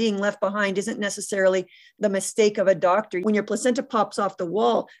placenta being left behind isn't necessarily the mistake of a doctor. When your placenta pops off the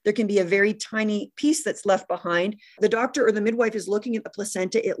wall, there can be a very tiny piece that's left behind. The doctor or the midwife is looking at the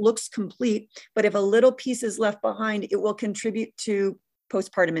placenta. It looks complete, but if a little piece is left behind, it will contribute to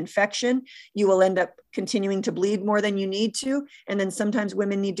postpartum infection. You will end up continuing to bleed more than you need to. And then sometimes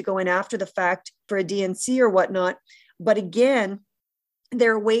women need to go in after the fact for a D&C or whatnot. But again,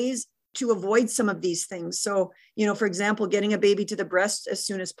 there are ways to avoid some of these things. So, for example, getting a baby to the breast as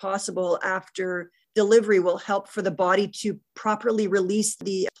soon as possible after delivery will help for the body to properly release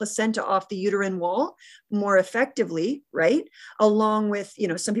the placenta off the uterine wall more effectively, right? Along with,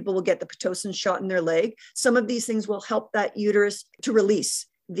 some people will get the Pitocin shot in their leg. Some of these things will help that uterus to release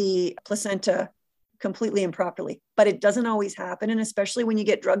the placenta completely and properly, but it doesn't always happen. And especially when you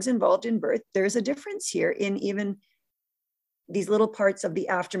get drugs involved in birth, there's a difference here in even these little parts of the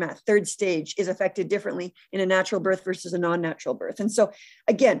aftermath. Third stage is affected differently in a natural birth versus a non-natural birth. And so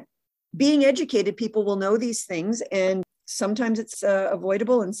again, being educated, people will know these things, and sometimes it's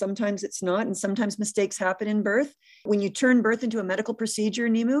avoidable and sometimes it's not. And sometimes mistakes happen in birth. When you turn birth into a medical procedure,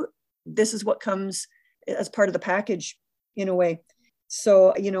 Nimu, this is what comes as part of the package in a way.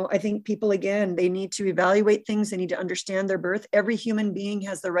 So, I think people, again, they need to evaluate things. They need to understand their birth. Every human being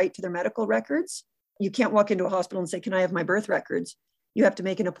has the right to their medical records. You can't walk into a hospital and say, can I have my birth records? You have to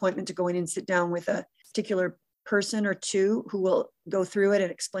make an appointment to go in and sit down with a particular person or two who will go through it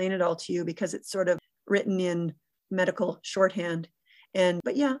and explain it all to you, because it's sort of written in medical shorthand.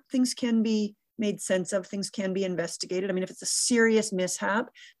 But yeah, things can be made sense of, things can be investigated. I mean, if it's a serious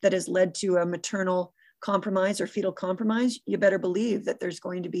mishap that has led to a maternal compromise or fetal compromise, you better believe that there's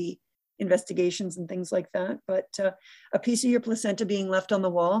going to be investigations and things like that. But a piece of your placenta being left on the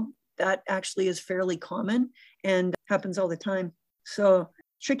wall, that actually is fairly common and happens all the time. So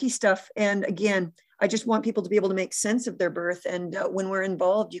tricky stuff. And again, I just want people to be able to make sense of their birth. And when we're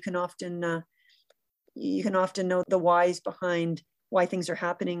involved, you can often know the whys behind why things are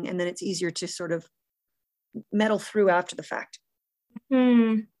happening. And then it's easier to sort of meddle through after the fact.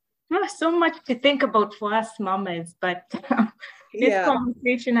 Not so much to think about for us mamas, but this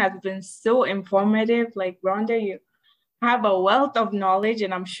conversation has been so informative. Like, Rhonda, you have a wealth of knowledge,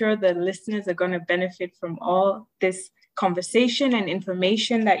 and I'm sure the listeners are going to benefit from all this conversation and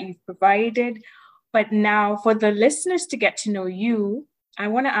information that you've provided. But now for the listeners to get to know you, I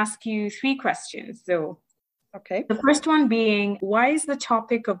want to ask you 3 questions. So, okay. The first one being, why is the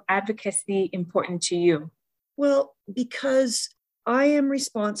topic of advocacy important to you? Well, because I am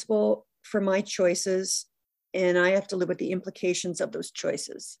responsible for my choices, and I have to live with the implications of those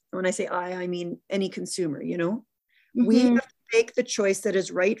choices. When I say I mean any consumer, we have to make the choice that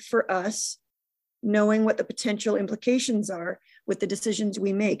is right for us, knowing what the potential implications are with the decisions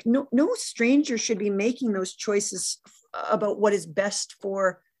we make. No stranger should be making those choices about what is best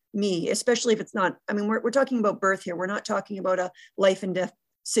for me, especially if it's not, we're talking about birth here. We're not talking about a life and death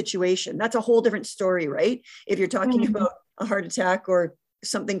situation. That's a whole different story, right? If you're talking about a heart attack or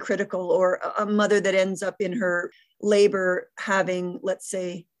something critical, or a mother that ends up in her labor having, let's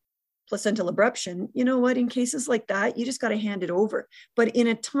say, placental abruption, you know what, in cases like that, you just got to hand it over. But in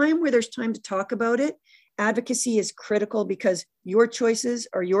a time where there's time to talk about it, advocacy is critical, because your choices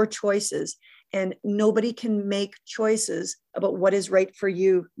are your choices, and nobody can make choices about what is right for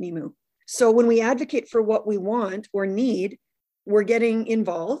you, Nimu. So when we advocate for what we want or need, we're getting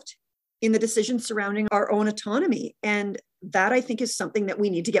involved in the decisions surrounding our own autonomy. And that, I think, is something that we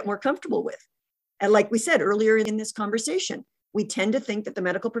need to get more comfortable with. And like we said earlier in this conversation, we tend to think that the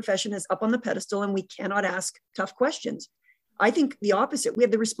medical profession is up on the pedestal and we cannot ask tough questions. I think the opposite. We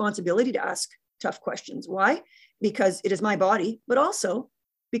have the responsibility to ask tough questions. Why? Because it is my body, but also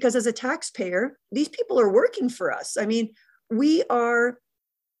because as a taxpayer, these people are working for us. We are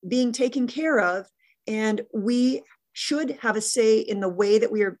being taken care of, and we should have a say in the way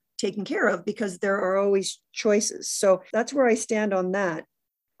that we are taken care of, because there are always choices. So that's where I stand on that.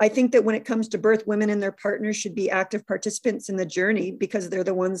 I think that when it comes to birth, women and their partners should be active participants in the journey, because they're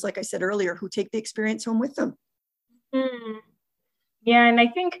the ones, like I said earlier, who take the experience home with them. Mm. Yeah, and I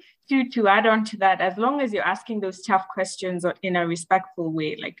think to add on to that, as long as you're asking those tough questions in a respectful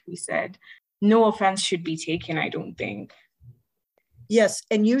way, like we said, no offense should be taken, I don't think. Yes,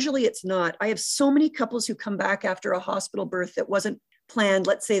 and usually it's not. I have so many couples who come back after a hospital birth that wasn't planned.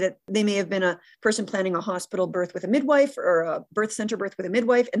 Let's say that they may have been a person planning a hospital birth with a midwife, or a birth center birth with a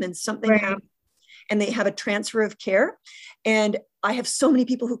midwife, and then something happened and they have a transfer of care. And I have so many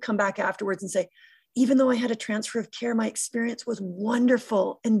people who come back afterwards and say, even though I had a transfer of care, my experience was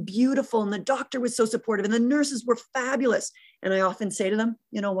wonderful and beautiful, and the doctor was so supportive, and the nurses were fabulous. And I often say to them,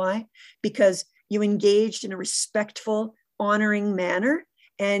 you know why? Because you engaged in a respectful, honoring manner,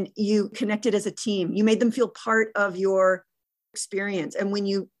 and you connected as a team. You made them feel part of your experience. And when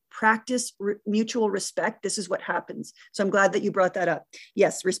you practice mutual respect, this is what happens. So I'm glad that you brought that up.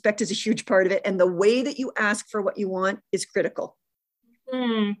 Yes, respect is a huge part of it. And the way that you ask for what you want is critical.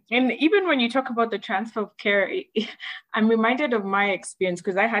 And even when you talk about the transfer of care, I'm reminded of my experience,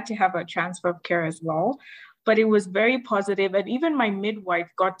 because I had to have a transfer of care as well, but it was very positive. And even my midwife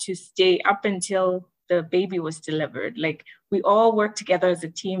got to stay up until the baby was delivered. Like, we all worked together as a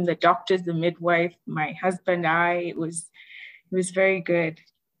team, the doctors, the midwife, my husband, it was very good.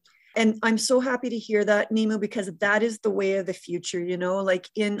 And I'm so happy to hear that, Nimu, because that is the way of the future. You know, like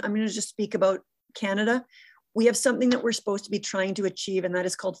I'm going to just speak about Canada. We have something that we're supposed to be trying to achieve, and that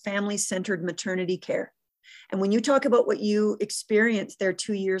is called family-centered maternity care. And when you talk about what you experienced there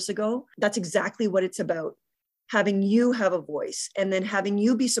 2 years ago, that's exactly what it's about. Having you have a voice, and then having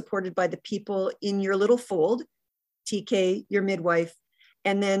you be supported by the people in your little fold, TK, your midwife,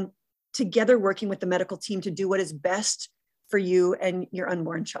 and then together working with the medical team to do what is best for you and your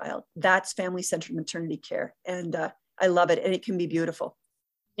unborn child. That's family-centered maternity care. And I love it. And it can be beautiful.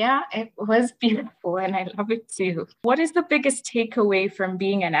 Yeah, it was beautiful, and I love it too. What is the biggest takeaway from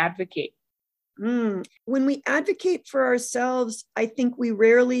being an advocate? When we advocate for ourselves, I think we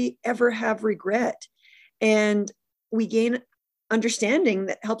rarely ever have regret, and we gain understanding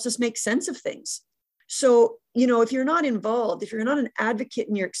that helps us make sense of things. So, you know, if you're not involved, if you're not an advocate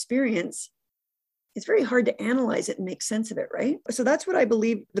in your experience, it's very hard to analyze it and make sense of it, right? So that's what I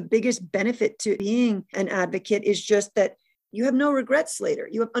believe the biggest benefit to being an advocate is, just that you have no regrets later.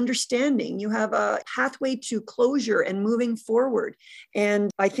 You have understanding. You have a pathway to closure and moving forward. And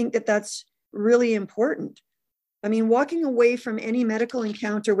I think that that's really important. I mean, walking away from any medical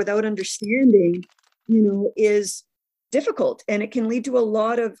encounter without understanding, you know, is difficult. And it can lead to a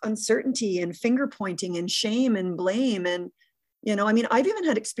lot of uncertainty and finger pointing and shame and blame. And, you know, I mean, I've even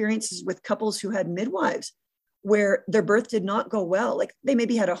had experiences with couples who had midwives where their birth did not go well. Like, they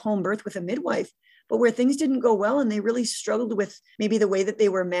maybe had a home birth with a midwife, but where things didn't go well and they really struggled with maybe the way that they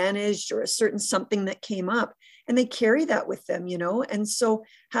were managed or a certain something that came up, and they carry that with them, you know? And so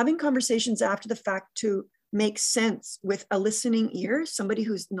having conversations after the fact to make sense with a listening ear, somebody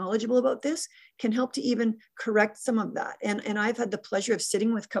who's knowledgeable about this, can help to even correct some of that. And I've had the pleasure of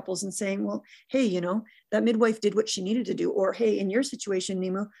sitting with couples and saying, well, hey, you know, that midwife did what she needed to do. Or, hey, in your situation,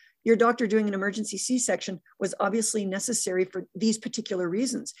 Nimu, your doctor doing an emergency C-section was obviously necessary for these particular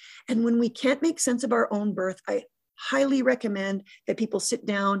reasons. And when we can't make sense of our own birth, I highly recommend that people sit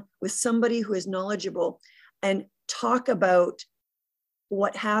down with somebody who is knowledgeable and talk about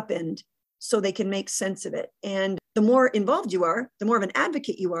what happened so they can make sense of it. And the more involved you are, the more of an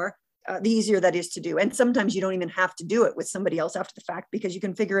advocate you are, the easier that is to do. And sometimes you don't even have to do it with somebody else after the fact, because you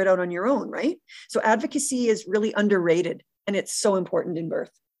can figure it out on your own, right? So advocacy is really underrated, and it's so important in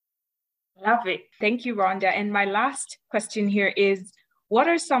birth. Love it. Thank you, Rhonda. And my last question here is, what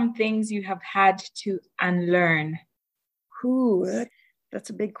are some things you have had to unlearn? Ooh,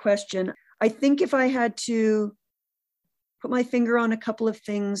 that's a big question. I think if I had to put my finger on a couple of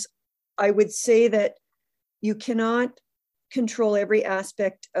things, I would say that you cannot control every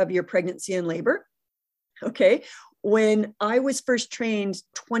aspect of your pregnancy and labor. Okay. When I was first trained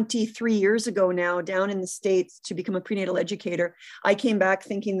 23 years ago now down in the States to become a prenatal educator, I came back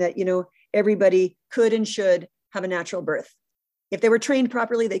thinking that, you know, everybody could and should have a natural birth. If they were trained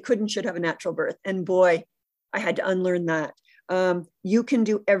properly, they could and should have a natural birth. And boy, I had to unlearn that. You can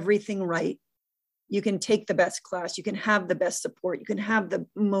do everything right. You can take the best class. You can have the best support. You can have the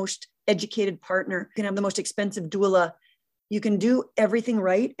most educated partner. You can have the most expensive doula. You can do everything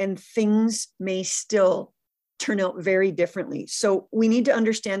right, and things may still turn out very differently. So we need to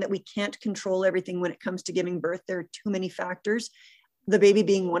understand that we can't control everything when it comes to giving birth. There are too many factors. the baby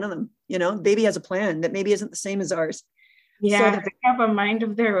being one of them. The baby has a plan that maybe isn't the same as ours. Yeah, so they have a mind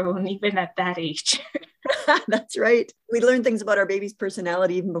of their own, even at that age. That's right. We learn things about our baby's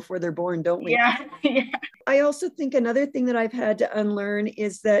personality even before they're born, don't we? Yeah. I also think another thing that I've had to unlearn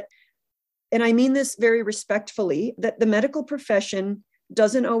is that, and I mean this very respectfully, that the medical profession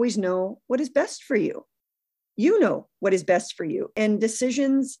doesn't always know what is best for you. You know what is best for you. And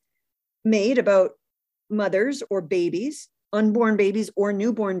decisions made about mothers or babies, unborn babies or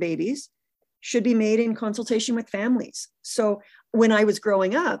newborn babies, should be made in consultation with families. So when I was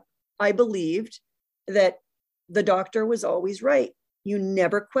growing up, I believed that the doctor was always right. You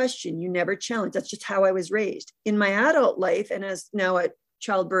never question, you never challenge. That's just how I was raised. In my adult life, and as now a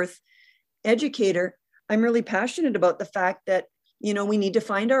childbirth educator, I'm really passionate about the fact that, we need to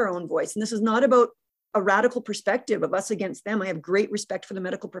find our own voice. And this is not about a radical perspective of us against them. I have great respect for the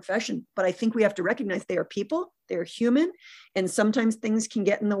medical profession, but I think we have to recognize they are people, they're human, and sometimes things can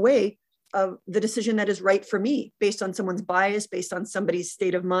get in the way of the decision that is right for me, based on someone's bias, based on somebody's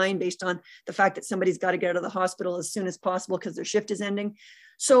state of mind, based on the fact that somebody's got to get out of the hospital as soon as possible because their shift is ending.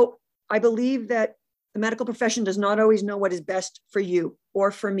 So I believe that the medical profession does not always know what is best for you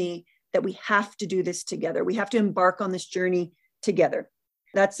or for me, that we have to do this together. We have to embark on this journey together.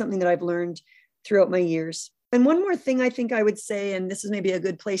 That's something that I've learned throughout my years. And one more thing I think I would say, and this is maybe a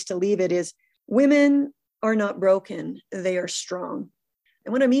good place to leave it, is women are not broken, they are strong.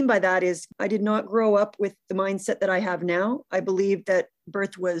 And what I mean by that is I did not grow up with the mindset that I have now. I believe that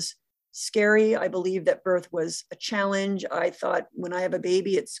birth was scary. I believe that birth was a challenge. I thought when I have a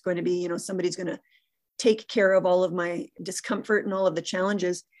baby, it's going to be, somebody's going to take care of all of my discomfort and all of the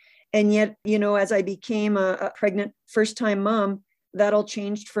challenges. And yet, as I became a pregnant first-time mom, that all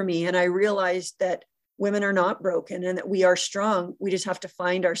changed for me. And I realized that women are not broken and that we are strong. We just have to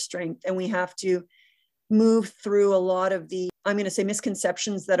find our strength, and we have to move through a lot of the, I'm going to say,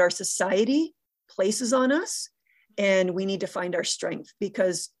 misconceptions that our society places on us. And we need to find our strength,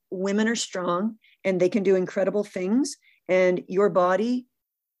 because women are strong and they can do incredible things. And your body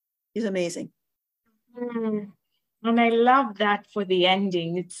is amazing. And I love that for the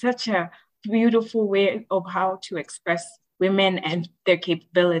ending. It's such a beautiful way of how to express women and their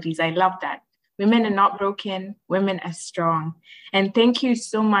capabilities. I love that. Women are not broken. Women are strong. And thank you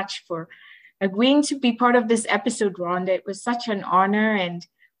so much for agreeing to be part of this episode, Rhonda. It was such an honor, and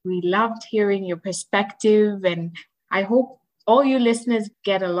we loved hearing your perspective. And I hope all you listeners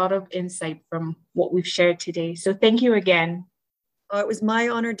get a lot of insight from what we've shared today. So thank you again. It was my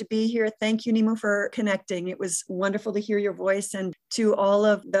honor to be here. Thank you, Nemo, for connecting. It was wonderful to hear your voice. And to all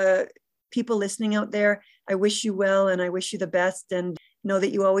of the people listening out there, I wish you well and I wish you the best. And know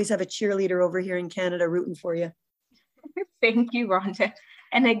that you always have a cheerleader over here in Canada rooting for you. Thank you, Rhonda.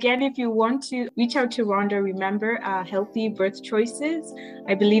 And again, if you want to reach out to Rhonda, remember Healthy Birth Choices.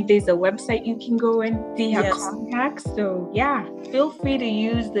 I believe there's a website you can go and see her contacts. So yeah, feel free to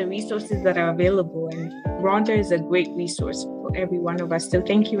use the resources that are available. And Rhonda is a great resource for every one of us. So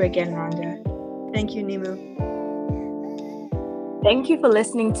thank you again, Rhonda. Thank you, Nimu. Thank you for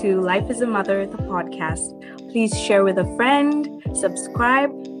listening to Life as a Mother, the podcast. Please share with a friend, subscribe,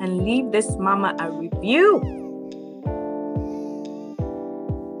 and leave this mama a review.